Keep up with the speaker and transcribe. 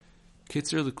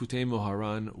Kitzur Likutey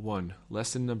Moharan 1,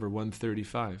 lesson number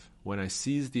 135, when I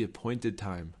seize the appointed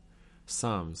time.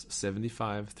 Psalms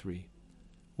 75:3.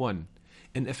 1.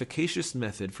 An efficacious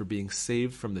method for being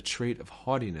saved from the trait of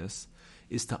haughtiness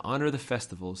is to honor the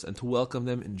festivals and to welcome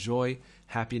them in joy,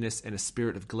 happiness, and a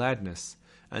spirit of gladness,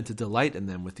 and to delight in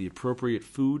them with the appropriate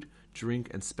food, drink,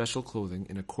 and special clothing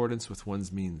in accordance with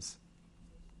one's means.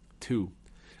 2.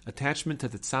 Attachment to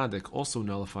the tzaddik also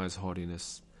nullifies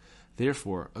haughtiness.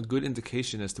 Therefore, a good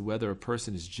indication as to whether a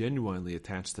person is genuinely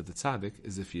attached to the tzaddik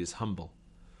is if he is humble.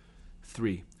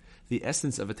 3. The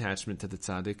essence of attachment to the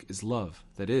tzaddik is love.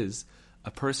 That is,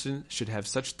 a person should have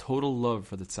such total love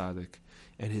for the tzaddik,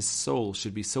 and his soul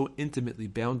should be so intimately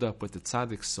bound up with the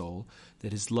tzaddik's soul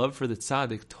that his love for the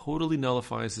tzaddik totally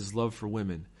nullifies his love for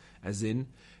women, as in,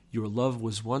 your love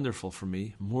was wonderful for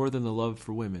me, more than the love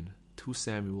for women. 2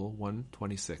 Samuel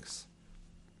 1:26.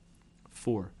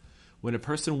 4. When a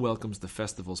person welcomes the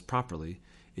festivals properly,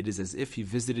 it is as if he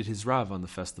visited his Rav on the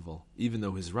festival, even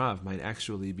though his Rav might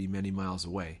actually be many miles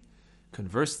away.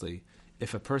 Conversely,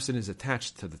 if a person is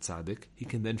attached to the tzaddik, he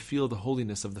can then feel the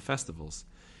holiness of the festivals.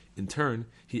 In turn,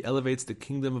 he elevates the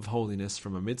kingdom of holiness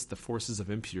from amidst the forces of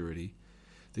impurity.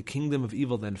 The kingdom of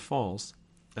evil then falls,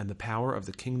 and the power of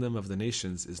the kingdom of the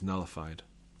nations is nullified.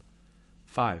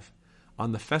 5.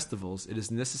 On the festivals, it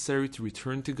is necessary to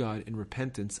return to God in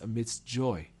repentance amidst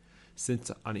joy,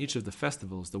 since on each of the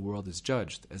festivals the world is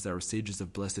judged, as our sages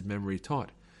of blessed memory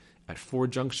taught. At 4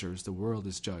 junctures the world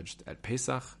is judged: at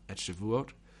Pesach, at Shavuot,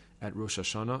 at Rosh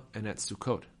Hashanah, and at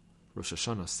Sukkot. Rosh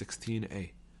Hashanah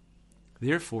 16a.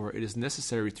 Therefore, it is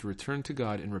necessary to return to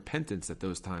God in repentance at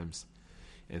those times,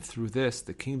 and through this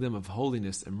the kingdom of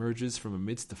holiness emerges from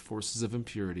amidst the forces of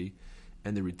impurity,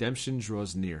 and the redemption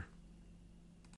draws near.